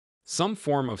Some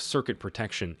form of circuit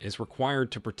protection is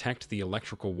required to protect the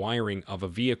electrical wiring of a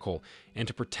vehicle and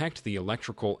to protect the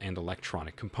electrical and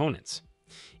electronic components.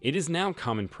 It is now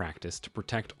common practice to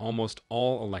protect almost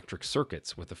all electric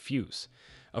circuits with a fuse.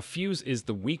 A fuse is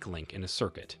the weak link in a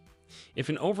circuit. If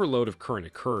an overload of current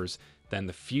occurs, then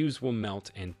the fuse will melt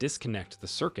and disconnect the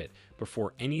circuit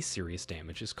before any serious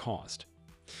damage is caused.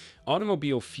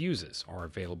 Automobile fuses are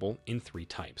available in three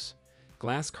types: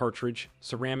 glass cartridge,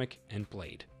 ceramic, and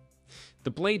blade.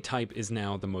 The blade type is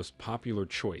now the most popular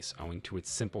choice owing to its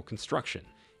simple construction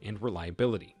and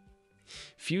reliability.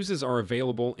 Fuses are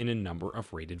available in a number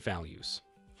of rated values.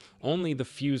 Only the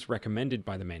fuse recommended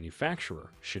by the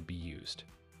manufacturer should be used.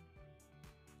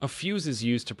 A fuse is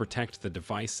used to protect the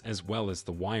device as well as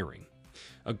the wiring.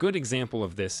 A good example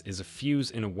of this is a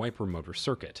fuse in a wiper motor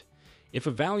circuit. If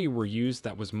a value were used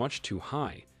that was much too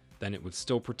high, then it would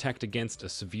still protect against a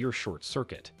severe short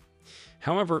circuit.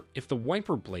 However, if the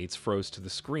wiper blades froze to the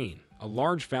screen, a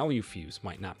large value fuse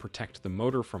might not protect the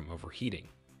motor from overheating.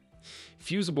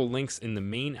 Fusible links in the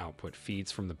main output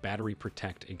feeds from the battery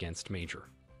protect against major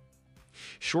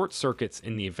short circuits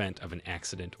in the event of an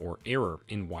accident or error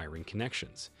in wiring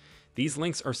connections. These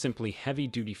links are simply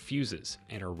heavy-duty fuses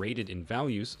and are rated in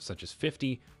values such as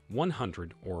 50,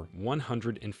 100, or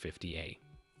 150A.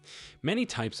 Many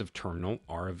types of terminal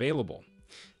are available.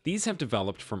 These have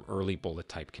developed from early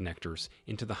bullet-type connectors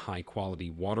into the high-quality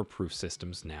waterproof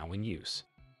systems now in use.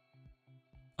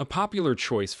 A popular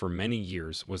choice for many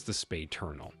years was the spade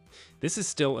terminal. This is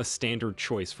still a standard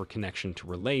choice for connection to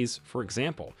relays, for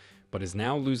example, but is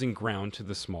now losing ground to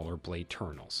the smaller blade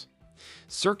terminals.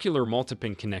 Circular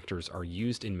multipin connectors are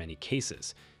used in many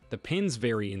cases. The pins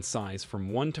vary in size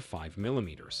from 1 to 5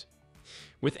 millimeters.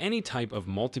 With any type of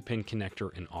multipin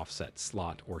connector, an offset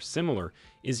slot or similar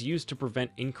is used to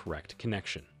prevent incorrect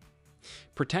connection.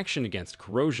 Protection against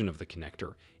corrosion of the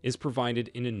connector is provided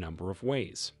in a number of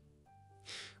ways.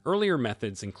 Earlier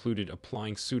methods included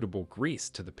applying suitable grease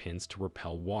to the pins to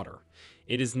repel water.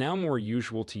 It is now more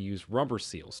usual to use rubber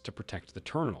seals to protect the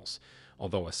terminals,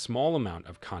 although a small amount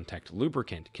of contact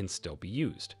lubricant can still be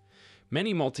used.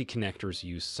 Many multi-connectors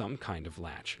use some kind of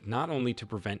latch, not only to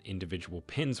prevent individual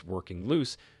pins working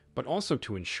loose, but also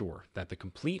to ensure that the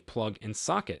complete plug and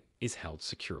socket is held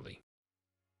securely.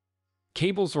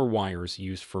 Cables or wires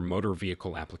used for motor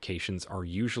vehicle applications are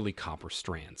usually copper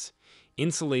strands,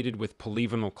 insulated with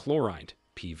polyvinyl chloride,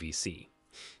 PVC.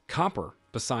 Copper,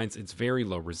 besides its very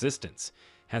low resistance,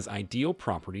 has ideal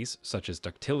properties such as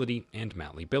ductility and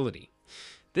malleability.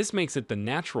 This makes it the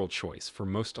natural choice for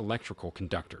most electrical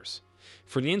conductors.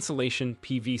 For the insulation,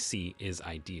 PVC is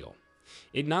ideal.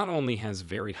 It not only has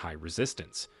very high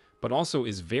resistance, but also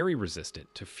is very resistant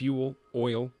to fuel,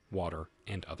 oil, water,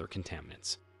 and other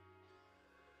contaminants.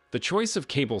 The choice of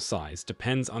cable size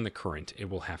depends on the current it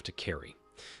will have to carry.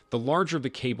 The larger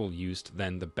the cable used,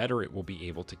 then the better it will be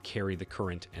able to carry the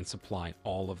current and supply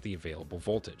all of the available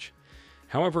voltage.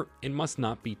 However, it must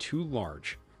not be too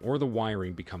large, or the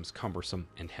wiring becomes cumbersome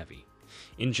and heavy.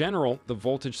 In general, the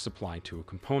voltage supply to a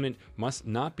component must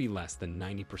not be less than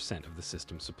 90% of the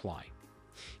system supply.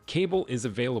 Cable is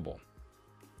available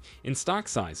in stock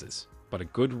sizes, but a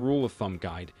good rule of thumb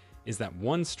guide is that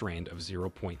one strand of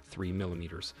 0.3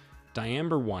 millimeters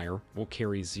diameter wire will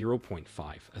carry 0.5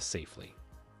 safely.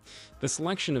 The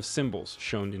selection of symbols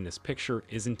shown in this picture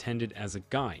is intended as a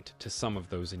guide to some of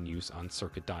those in use on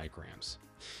circuit diagrams.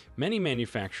 Many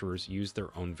manufacturers use their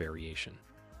own variation.